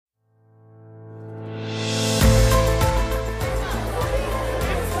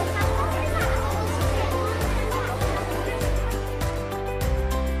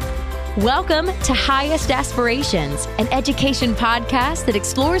Welcome to Highest Aspirations, an education podcast that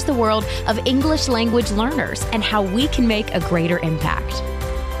explores the world of English language learners and how we can make a greater impact.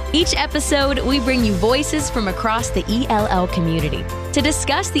 Each episode, we bring you voices from across the ELL community to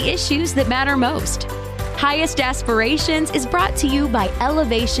discuss the issues that matter most. Highest Aspirations is brought to you by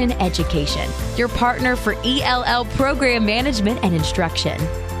Elevation Education, your partner for ELL program management and instruction.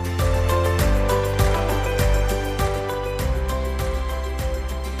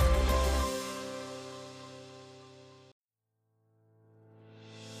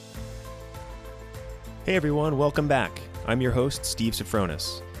 Hey everyone, welcome back. I'm your host, Steve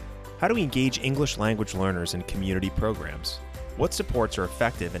Sofronis. How do we engage English language learners in community programs? What supports are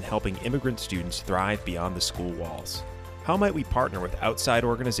effective in helping immigrant students thrive beyond the school walls? How might we partner with outside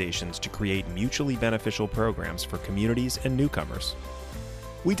organizations to create mutually beneficial programs for communities and newcomers?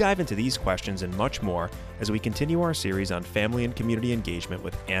 We dive into these questions and much more as we continue our series on family and community engagement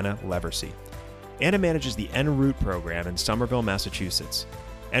with Anna Leversey. Anna manages the En Route program in Somerville, Massachusetts.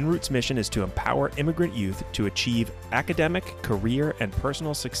 En Route's mission is to empower immigrant youth to achieve academic, career, and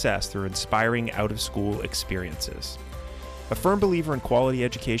personal success through inspiring out-of-school experiences. A firm believer in quality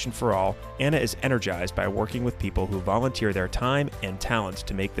education for all, Anna is energized by working with people who volunteer their time and talent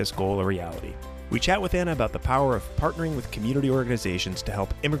to make this goal a reality. We chat with Anna about the power of partnering with community organizations to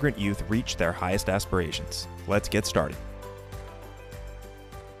help immigrant youth reach their highest aspirations. Let's get started.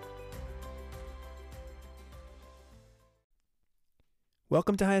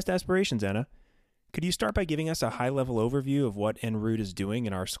 Welcome to Highest Aspirations, Anna. Could you start by giving us a high-level overview of what En Route is doing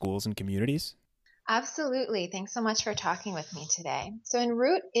in our schools and communities? Absolutely. Thanks so much for talking with me today. So En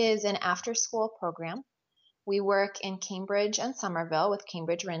Route is an after-school program. We work in Cambridge and Somerville with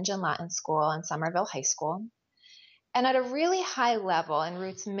Cambridge Rindge and Latin School and Somerville High School. And at a really high level, En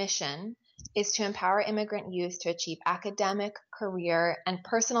Route's mission is to empower immigrant youth to achieve academic, career, and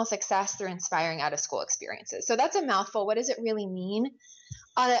personal success through inspiring out-of-school experiences. So that's a mouthful. What does it really mean?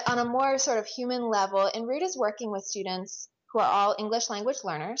 On a more sort of human level, En Route is working with students who are all English language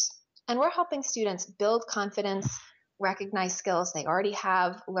learners, and we're helping students build confidence, recognize skills they already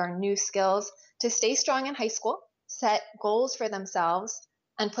have, learn new skills to stay strong in high school, set goals for themselves,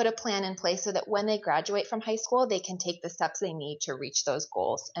 and put a plan in place so that when they graduate from high school, they can take the steps they need to reach those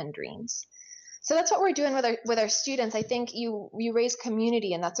goals and dreams. So that's what we're doing with our students. I think you raise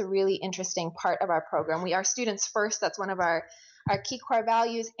community, and that's a really interesting part of our program. We are students first. That's one of our key core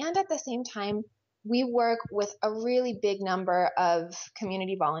values. And at the same time, we work with a really big number of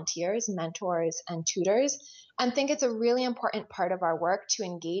community volunteers, mentors, and tutors, and think it's a really important part of our work to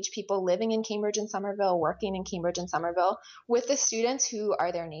engage people living in Cambridge and Somerville, working in Cambridge and Somerville, with the students who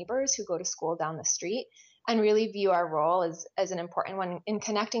are their neighbors, who go to school down the street, and really view our role as an important one in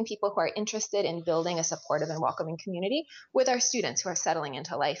connecting people who are interested in building a supportive and welcoming community with our students who are settling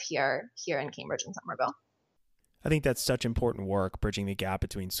into life here in Cambridge and Somerville. I think that's such important work, bridging the gap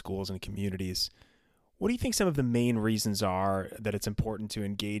between schools and communities. What do you think some of the main reasons are that it's important to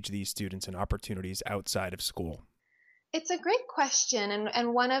engage these students in opportunities outside of school? It's a great question,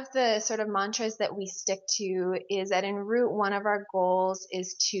 and one of the sort of mantras that we stick to is that En Route, one of our goals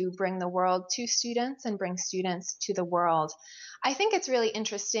is to bring the world to students and bring students to the world. I think it's really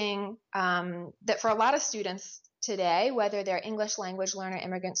interesting that for a lot of students today, whether they're English language learner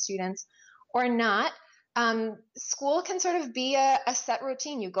immigrant students or not, school can sort of be a set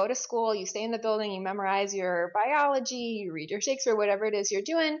routine. You go to school, you stay in the building, you memorize your biology, you read your Shakespeare, whatever it is you're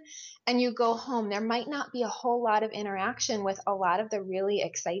doing, and you go home. There might not be a whole lot of interaction with a lot of the really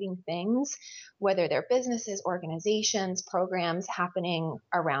exciting things, whether they're businesses, organizations, programs happening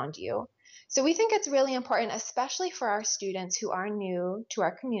around you. So we think it's really important, especially for our students who are new to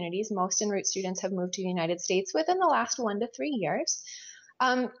our communities. Most En Route students have moved to the United States within the last 1 to 3 years.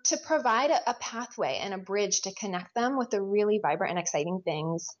 To provide a pathway and a bridge to connect them with the really vibrant and exciting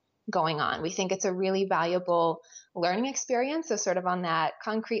things going on. We think it's a really valuable learning experience. So sort of on that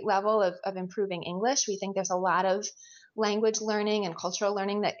concrete level of improving English, we think there's a lot of language learning and cultural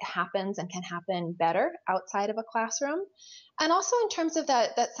learning that happens and can happen better outside of a classroom. And also in terms of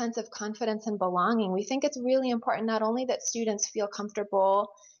that sense of confidence and belonging, we think it's really important not only that students feel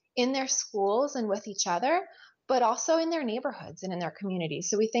comfortable in their schools and with each other, but also in their neighborhoods and in their communities.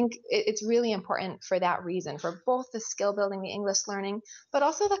 So we think it's really important for that reason, for both the skill building, the English learning, but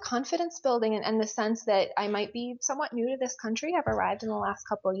also the confidence building and the sense that I might be somewhat new to this country. I've arrived in the last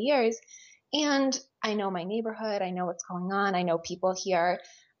couple of years, and I know my neighborhood, I know what's going on, I know people here,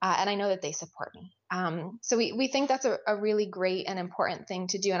 and I know that they support me. So we think that's a really great and important thing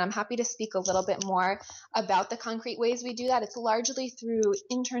to do. And I'm happy to speak a little bit more about the concrete ways we do that. It's largely through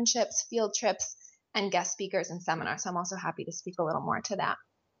internships, field trips, and guest speakers and seminars. So I'm also happy to speak a little more to that.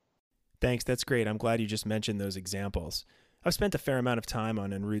 Thanks, that's great. I'm glad you just mentioned those examples. I've spent a fair amount of time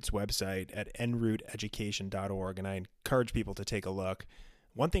on En-ROUTE's website at enrouteeducation.org, and I encourage people to take a look.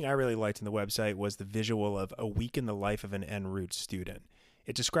 One thing I really liked in the website was the visual of a week in the life of an En-ROUTE student.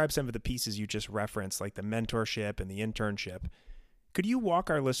 It describes some of the pieces you just referenced, like the mentorship and the internship. Could you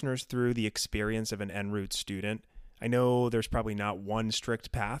walk our listeners through the experience of an En-ROUTE student? I know there's probably not one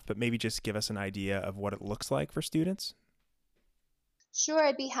strict path, but maybe just give us an idea of what it looks like for students. Sure,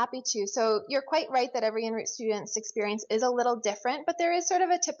 I'd be happy to. So you're quite right that every En-ROUTE student's experience is a little different, but there is sort of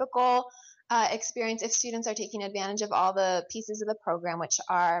a typical experience if students are taking advantage of all the pieces of the program, which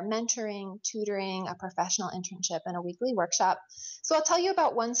are mentoring, tutoring, a professional internship, and a weekly workshop. So I'll tell you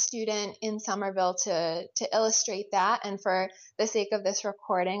about one student in Somerville to illustrate that. And for the sake of this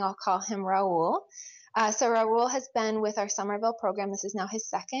recording, I'll call him Raul. So Raul has been with our Somerville program. This is now his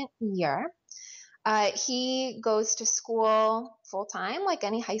second year. He goes to school full time, like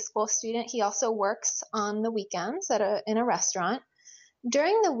any high school student. He also works on the weekends in a restaurant.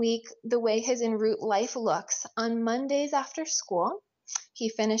 During the week, the way his En-ROUTE life looks, on Mondays after school, he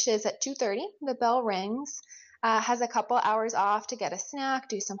finishes at 2:30. The bell rings, has a couple hours off to get a snack,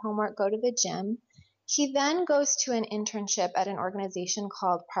 do some homework, go to the gym. He then goes to an internship at an organization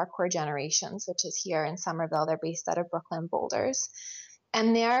called Parkour Generations, which is here in Somerville. They're based out of Brooklyn Boulders.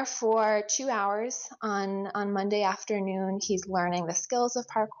 And there for 2 hours on Monday afternoon, he's learning the skills of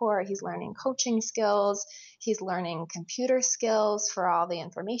parkour. He's learning coaching skills. He's learning computer skills for all the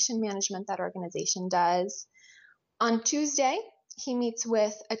information management that organization does. On Tuesday, he meets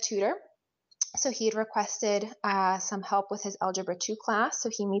with a tutor. So he had requested some help with his Algebra 2 class. So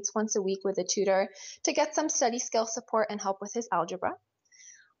he meets once a week with a tutor to get some study skill support and help with his algebra.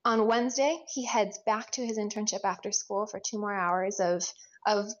 On Wednesday, he heads back to his internship after school for 2 more hours of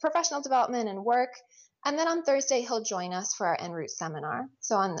professional development and work. And then on Thursday, he'll join us for our En-ROUTE seminar.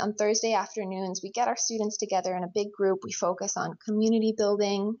 So on Thursday afternoons, we get our students together in a big group. We focus on community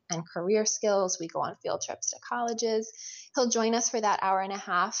building and career skills. We go on field trips to colleges. He'll join us for that hour and a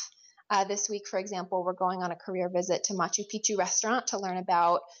half. This week, for example, we're going on a career visit to Machu Picchu restaurant to learn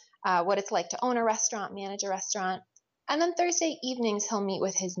about what it's like to own a restaurant, manage a restaurant. And then Thursday evenings, he'll meet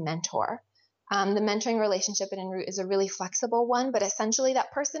with his mentor. The mentoring relationship at En-ROUTE is a really flexible one, but essentially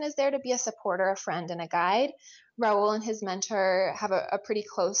that person is there to be a supporter, a friend, and a guide. Raul and his mentor have a pretty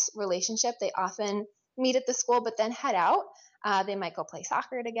close relationship. They often meet at the school, but then head out. They might go play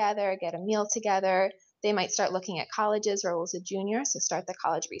soccer together, get a meal together. They might start looking at colleges. Raul's a junior, so start the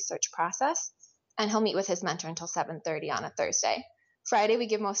college research process. And he'll meet with his mentor until 7:30 on a Thursday. Friday, we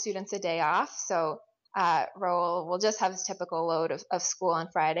give most students a day off, so Raul will just have his typical load of school on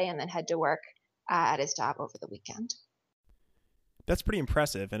Friday and then head to work at his job over the weekend. That's pretty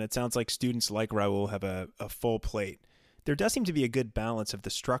impressive, and it sounds like students like Raul have a full plate. There does seem to be a good balance of the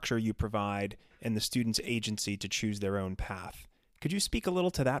structure you provide and the student's agency to choose their own path. Could you speak a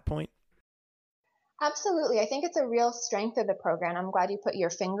little to that point? Absolutely. I think it's a real strength of the program. I'm glad you put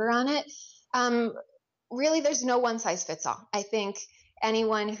your finger on it. Really, there's no one size fits all. I think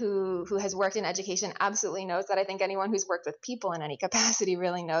anyone who has worked in education absolutely knows that. I think anyone who's worked with people in any capacity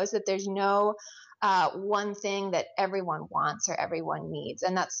really knows that there's no one thing that everyone wants or everyone needs.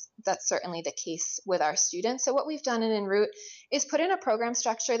 And that's certainly the case with our students. So what we've done in En-ROUTE is put in a program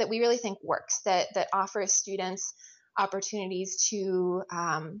structure that we really think works, that offers students opportunities to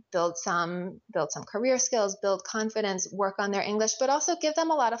build some career skills, build confidence, work on their English, but also give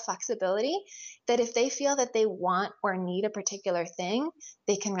them a lot of flexibility that if they feel that they want or need a particular thing,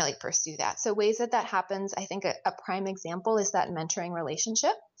 they can really pursue that. So ways that happens, I think a prime example is that mentoring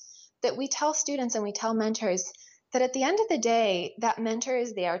relationship that we tell students and we tell mentors that at the end of the day, that mentor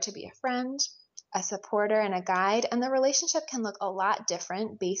is there to be a friend, a supporter, and a guide, and the relationship can look a lot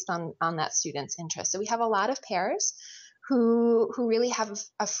different based on that student's interest. So we have a lot of pairs who really have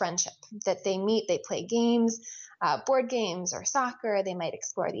a friendship that they meet, they play games, board games or soccer, they might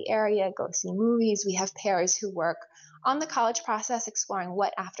explore the area, go see movies. We have pairs who work on the college process, exploring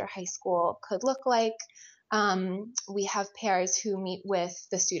what after high school could look like. We have pairs who meet with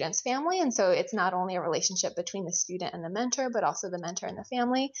the student's family, and so it's not only a relationship between the student and the mentor, but also the mentor and the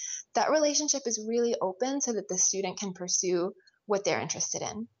family. That relationship is really open so that the student can pursue what they're interested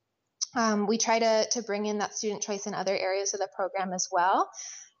in. We try to bring in that student choice in other areas of the program as well.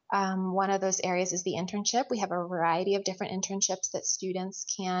 One of those areas is the internship. We have a variety of different internships that students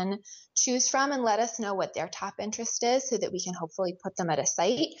can choose from and let us know what their top interest is so that we can hopefully put them at a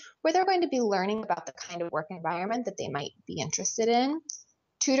site where they're going to be learning about the kind of work environment that they might be interested in.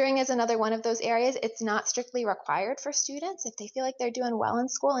 Tutoring is another one of those areas. It's not strictly required for students. If they feel like they're doing well in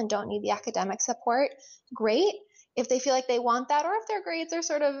school and don't need the academic support, great. If they feel like they want that, or if their grades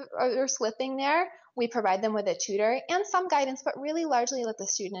are are slipping there, we provide them with a tutor and some guidance, but really largely let the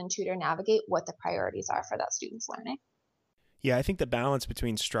student and tutor navigate what the priorities are for that student's learning. Yeah, I think the balance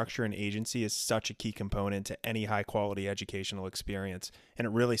between structure and agency is such a key component to any high quality educational experience, and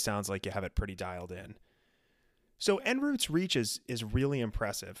it really sounds like you have it pretty dialed in. So En-ROUTE's reach is really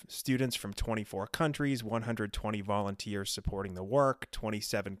impressive. Students from 24 countries, 120 volunteers supporting the work,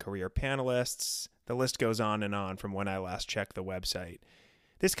 27 career panelists. The list goes on and on from when I last checked the website.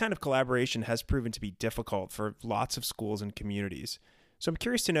 This kind of collaboration has proven to be difficult for lots of schools and communities. So I'm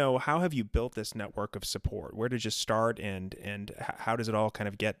curious to know, how have you built this network of support? Where did you start, and how does it all kind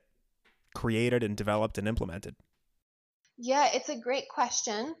of get created and developed and implemented? Yeah, it's a great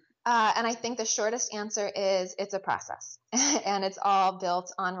question. And I think the shortest answer is it's a process. And it's all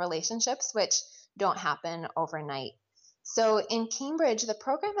built on relationships, which don't happen overnight. So in Cambridge, the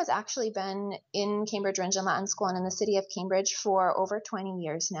program has actually been in Cambridge Rindge and Latin School and in the city of Cambridge for over 20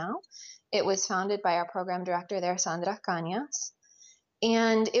 years now. It was founded by our program director there, Sandra Cañas.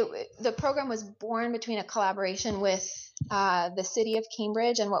 And the program was born between a collaboration with the city of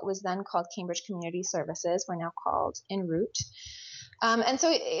Cambridge and what was then called Cambridge Community Services. We're now called En-ROUTE. And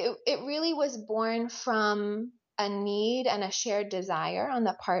so it really was born from a need and a shared desire on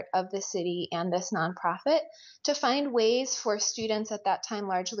the part of the city and this nonprofit to find ways for students at that time,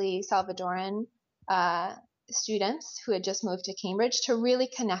 largely Salvadoran students who had just moved to Cambridge, to really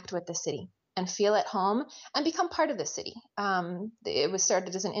connect with the city and feel at home and become part of the city. It was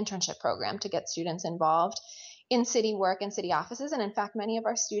started as an internship program to get students involved in city work and city offices. And in fact, many of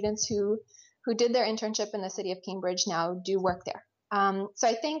our students who did their internship in the city of Cambridge now do work there. So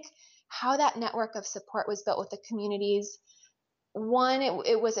I think how that network of support was built with the communities, one,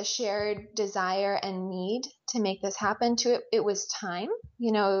 it was a shared desire and need to make this happen. Two, it was time.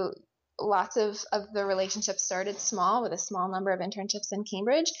 Lots of the relationships started small with a small number of internships in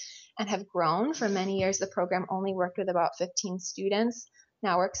Cambridge and have grown. For many years, the program only worked with about 15 students,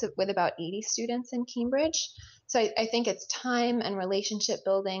 now works with about 80 students in Cambridge. So I think it's time and relationship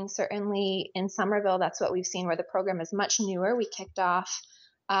building. Certainly in Somerville, that's what we've seen, where the program is much newer. We kicked off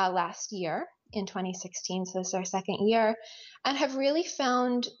last year in 2016, so this is our second year, and have really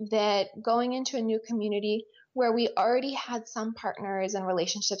found that going into a new community where we already had some partners and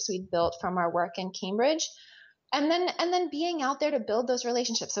relationships we'd built from our work in Cambridge, and then being out there to build those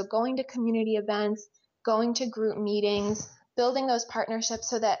relationships. So going to community events, going to group meetings, building those partnerships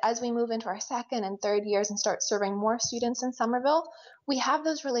so that as we move into our second and third years and start serving more students in Somerville, we have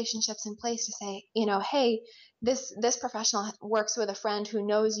those relationships in place to say, hey, this professional works with a friend who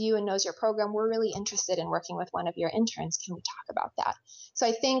knows you and knows your program. We're really interested in working with one of your interns. Can we talk about that? So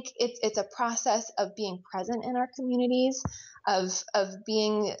I think it's a process of being present in our communities, of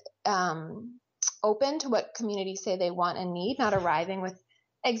being open to what communities say they want and need, not arriving with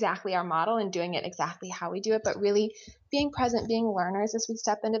exactly our model and doing it exactly how we do it, but really being present, being learners as we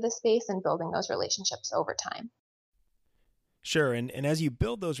step into the space and building those relationships over time. Sure. And as you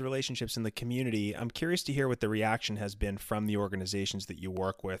build those relationships in the community, I'm curious to hear what the reaction has been from the organizations that you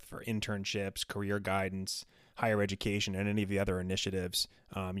work with for internships, career guidance, higher education, and any of the other initiatives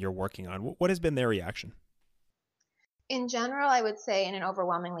you're working on. What has been their reaction? In general, I would say in an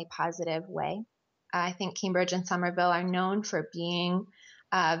overwhelmingly positive way. I think Cambridge and Somerville are known for being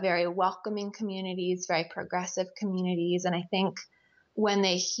very welcoming communities, very progressive communities. And I think when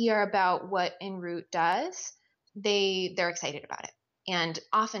they hear about what En-ROUTE does, they're excited about it and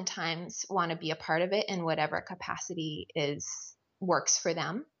oftentimes want to be a part of it in whatever capacity works for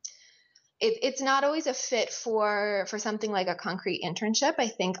them. It's not always a fit for something like a concrete internship. I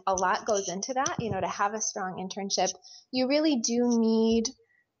think a lot goes into that. To have a strong internship, you really do need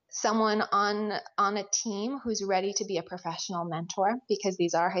someone on a team who's ready to be a professional mentor, because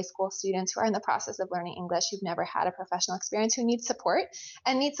these are high school students who are in the process of learning English, who've never had a professional experience, who need support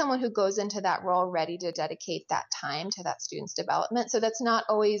and need someone who goes into that role ready to dedicate that time to that student's development. So that's not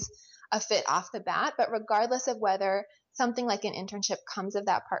always a fit off the bat, but regardless of whether something like an internship comes of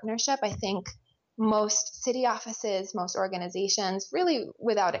that partnership, I think most city offices, most organizations, really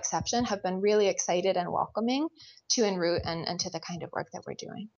without exception, have been really excited and welcoming to En-ROUTE and to the kind of work that we're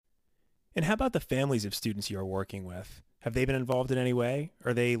doing. And how about the families of students you are working with? Have they been involved in any way?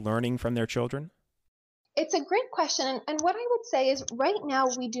 Are they learning from their children? It's a great question. And what I would say is right now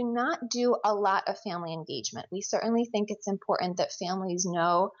we do not do a lot of family engagement. We certainly think it's important that families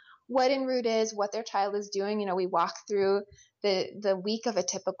know what En-ROUTE is, what their child is doing. We walk through the week of a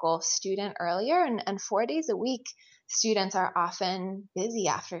typical student earlier, and 4 days a week, students are often busy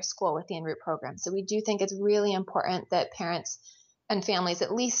after school with the En-ROUTE program. So we do think it's really important that parents and families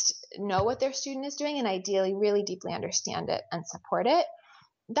at least know what their student is doing and ideally really deeply understand it and support it.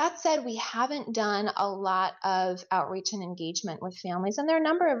 That said, we haven't done a lot of outreach and engagement with families, and there are a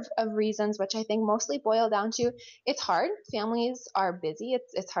number of reasons, which I think mostly boil down to it's hard. Families are busy.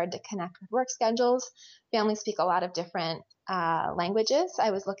 It's hard to connect with work schedules. Families speak a lot of different languages.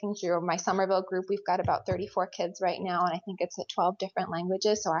 I was looking through my Somerville group. We've got about 34 kids right now, and I think it's at 12 different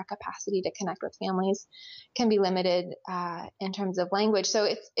languages. So our capacity to connect with families can be limited in terms of language.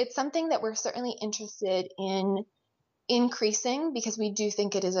 So it's something that we're certainly interested in increasing because we do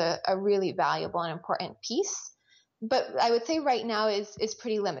think it is a really valuable and important piece. But I would say right now is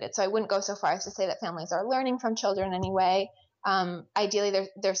pretty limited. So I wouldn't go so far as to say that families are learning from children anyway. Ideally,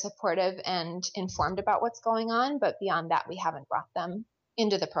 they're supportive and informed about what's going on. But beyond that, we haven't brought them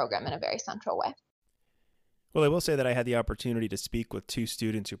into the program in a very central way. Well, I will say that I had the opportunity to speak with 2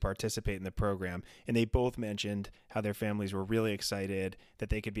 students who participate in the program, and they both mentioned how their families were really excited that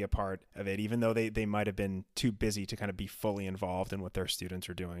they could be a part of it, even though they might have been too busy to kind of be fully involved in what their students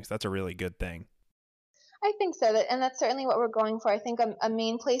are doing. So that's a really good thing. I think so, and that's certainly what we're going for. I think a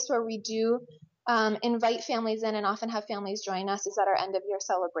main place where we do invite families in and often have families join us is at our end of year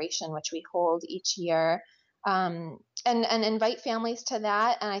celebration, which we hold each year, and invite families to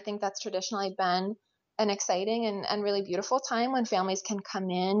that. And I think that's traditionally been an exciting and really beautiful time when families can come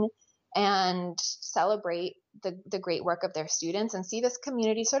in and celebrate the great work of their students and see this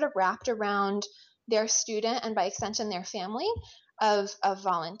community sort of wrapped around their student and by extension their family of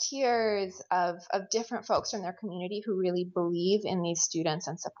volunteers, of different folks from their community who really believe in these students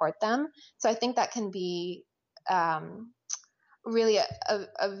and support them. So I think that can be really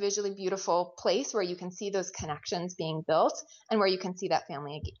a visually beautiful place where you can see those connections being built and where you can see that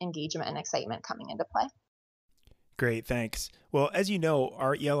family engagement and excitement coming into play. Great, thanks. Well, as you know,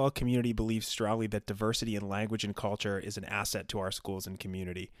 our ELL community believes strongly that diversity in language and culture is an asset to our schools and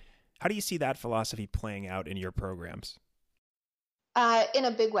community. How do you see that philosophy playing out in your programs? In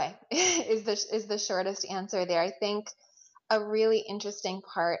a big way is the shortest answer there. I think a really interesting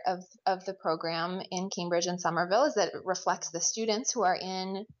part of the program in Cambridge and Somerville is that it reflects the students who are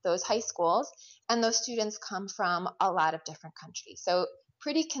in those high schools, and those students come from a lot of different countries. So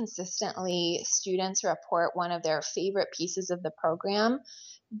pretty consistently, students report one of their favorite pieces of the program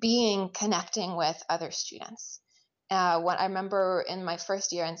being connecting with other students. I remember in my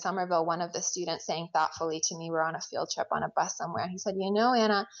first year in Somerville, one of the students saying thoughtfully to me, we're on a field trip on a bus somewhere. He said,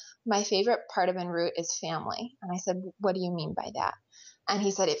 Anna, my favorite part of En route is family. And I said, what do you mean by that? And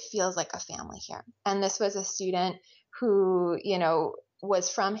he said, it feels like a family here. And this was a student who, was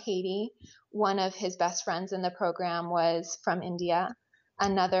from Haiti. One of his best friends in the program was from India.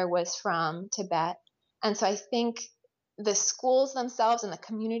 Another was from Tibet. And so I think the schools themselves and the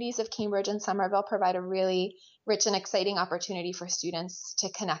communities of Cambridge and Somerville provide a really rich and exciting opportunity for students to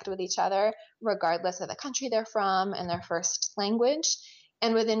connect with each other, regardless of the country they're from and their first language.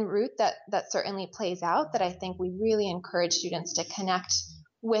 And within Root, that certainly plays out, that I think we really encourage students to connect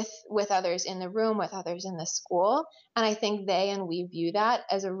with others in the room, with others in the school. And I think they and we view that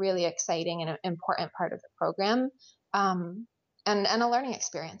as a really exciting and important part of the program, and a learning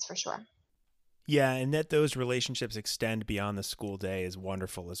experience for sure. Yeah, and that those relationships extend beyond the school day is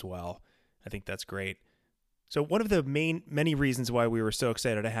wonderful as well. I think that's great. So one of the many reasons why we were so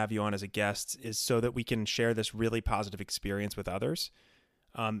excited to have you on as a guest is so that we can share this really positive experience with others.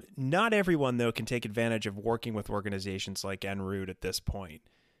 Not everyone, though, can take advantage of working with organizations like En route at this point.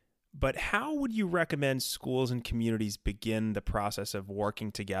 But how would you recommend schools and communities begin the process of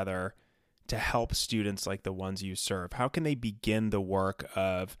working together to help students like the ones you serve? How can they begin the work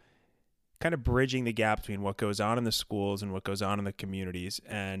of kind of bridging the gap between what goes on in the schools and what goes on in the communities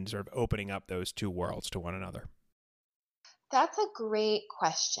and sort of opening up those two worlds to one another? That's a great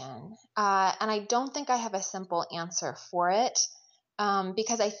question. And I don't think I have a simple answer for it,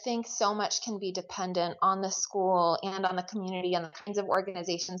 because I think so much can be dependent on the school and on the community and the kinds of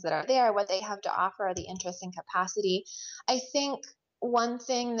organizations that are there, what they have to offer, the interest and capacity. I think one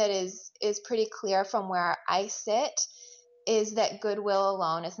thing that is pretty clear from where I sit is that goodwill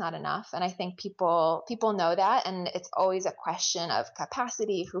alone is not enough. And I think people know that. And it's always a question of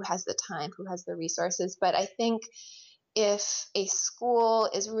capacity, who has the time, who has the resources. But I think if a school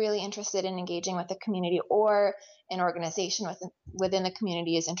is really interested in engaging with the community, or an organization within the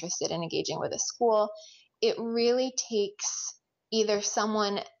community is interested in engaging with a school, it really takes either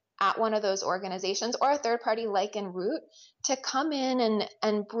someone at one of those organizations or a third party like En route to come in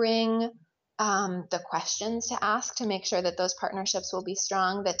and bring the questions to ask to make sure that those partnerships will be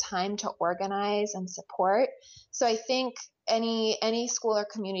strong, the time to organize and support. So I think any school or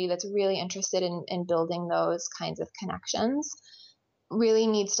community that's really interested in building those kinds of connections really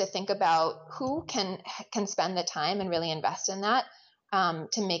needs to think about who can spend the time and really invest in that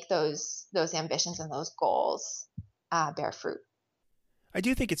to make those ambitions and those goals bear fruit. I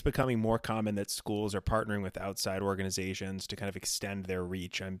do think it's becoming more common that schools are partnering with outside organizations to kind of extend their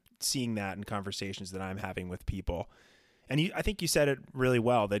reach. I'm seeing that in conversations that I'm having with people. And I think you said it really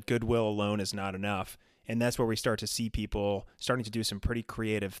well, that goodwill alone is not enough. And that's where we start to see people starting to do some pretty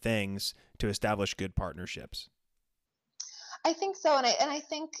creative things to establish good partnerships. I think so. And I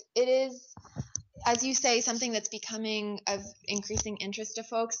think it is, as you say, something that's becoming of increasing interest to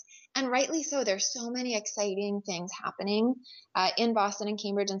folks. And rightly so. There's so many exciting things happening in Boston and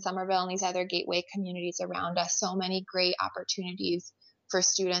Cambridge and Somerville and these other gateway communities around us. So many great opportunities for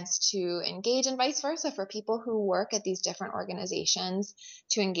students to engage, and vice versa for people who work at these different organizations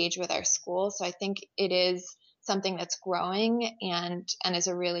to engage with our schools. So I think it is something that's growing and is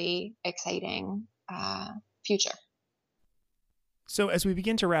a really exciting future. So as we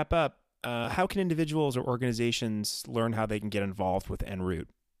begin to wrap up, how can individuals or organizations learn how they can get involved with En route?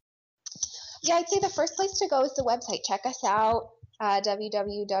 Yeah, I'd say the first place to go is the website. Check us out,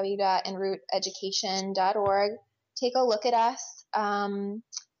 www.enrouteeducation.org. Take a look at us.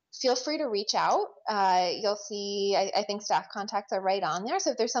 Feel free to reach out. You'll see, I think staff contacts are right on there.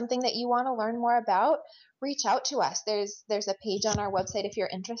 So if there's something that you want to learn more about, reach out to us. There's a page on our website if you're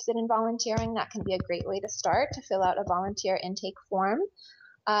interested in volunteering. That can be a great way to start, to fill out a volunteer intake form,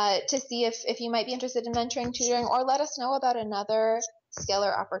 to see if you might be interested in mentoring, tutoring, or let us know about another skill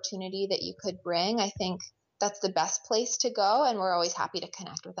or opportunity that you could bring. I think that's the best place to go, and we're always happy to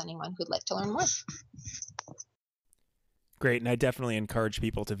connect with anyone who'd like to learn more. Great, and I definitely encourage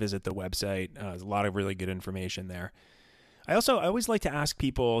people to visit the website. There's a lot of really good information there. I always like to ask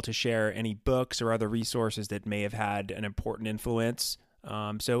people to share any books or other resources that may have had an important influence.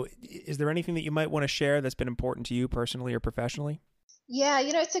 So is there anything that you might want to share that's been important to you personally or professionally? Yeah,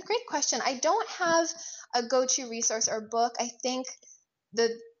 it's a great question. I don't have a go-to resource or book. I think the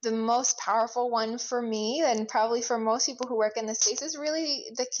most powerful one for me, and probably for most people who work in this space, is really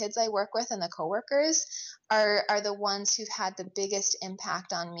the kids I work with and the coworkers are the ones who've had the biggest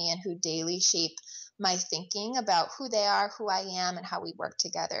impact on me and who daily shape my thinking about who they are, who I am, and how we work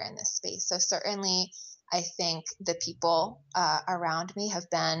together in this space. So certainly I think the people around me have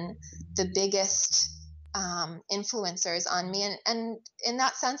been the biggest influencers on me. And in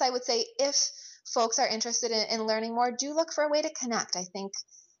that sense, I would say if folks are interested in learning more, do look for a way to connect. I think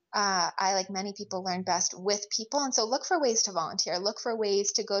I, like many people, learn best with people. And so look for ways to volunteer, look for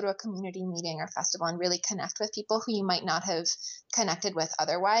ways to go to a community meeting or festival and really connect with people who you might not have connected with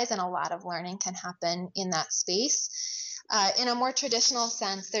otherwise. And a lot of learning can happen in that space. In a more traditional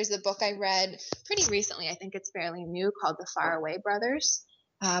sense, there's a book I read pretty recently, I think it's fairly new, called The Faraway Brothers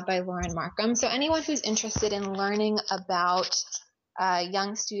by Lauren Markham. So anyone who's interested in learning about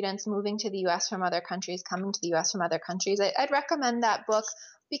young students moving to the U.S. from other countries, coming to the U.S. from other countries, I'd recommend that book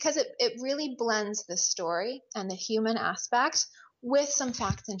because it really blends the story and the human aspect with some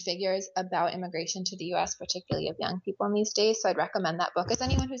facts and figures about immigration to the U.S., particularly of young people in these days. So I'd recommend that book for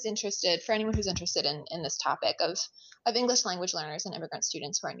anyone who's interested in this topic of English language learners and immigrant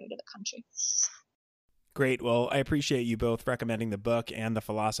students who are new to the country. Great. Well, I appreciate you both recommending the book and the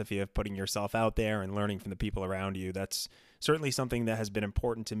philosophy of putting yourself out there and learning from the people around you. That's certainly something that has been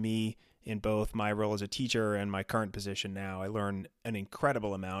important to me in both my role as a teacher and my current position now. I learn an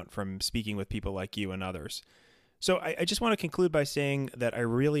incredible amount from speaking with people like you and others. So I just want to conclude by saying that I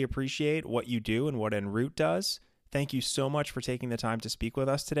really appreciate what you do and what En route does. Thank you so much for taking the time to speak with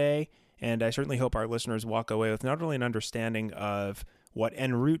us today. And I certainly hope our listeners walk away with not only an understanding of what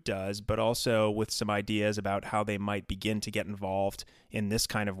En route does, but also with some ideas about how they might begin to get involved in this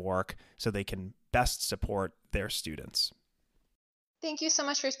kind of work so they can best support their students. Thank you so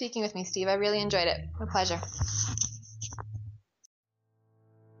much for speaking with me, Steve. I really enjoyed it. A pleasure.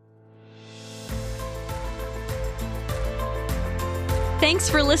 Thanks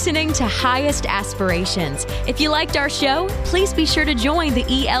for listening to Highest Aspirations. If you liked our show, please be sure to join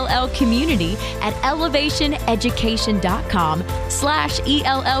the ELL community at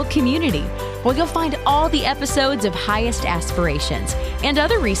elevationeducation.com/ELL community, where you'll find all the episodes of Highest Aspirations and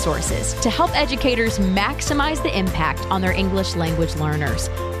other resources to help educators maximize the impact on their English language learners.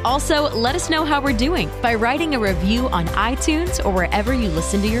 Also, let us know how we're doing by writing a review on iTunes or wherever you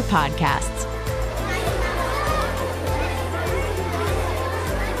listen to your podcasts.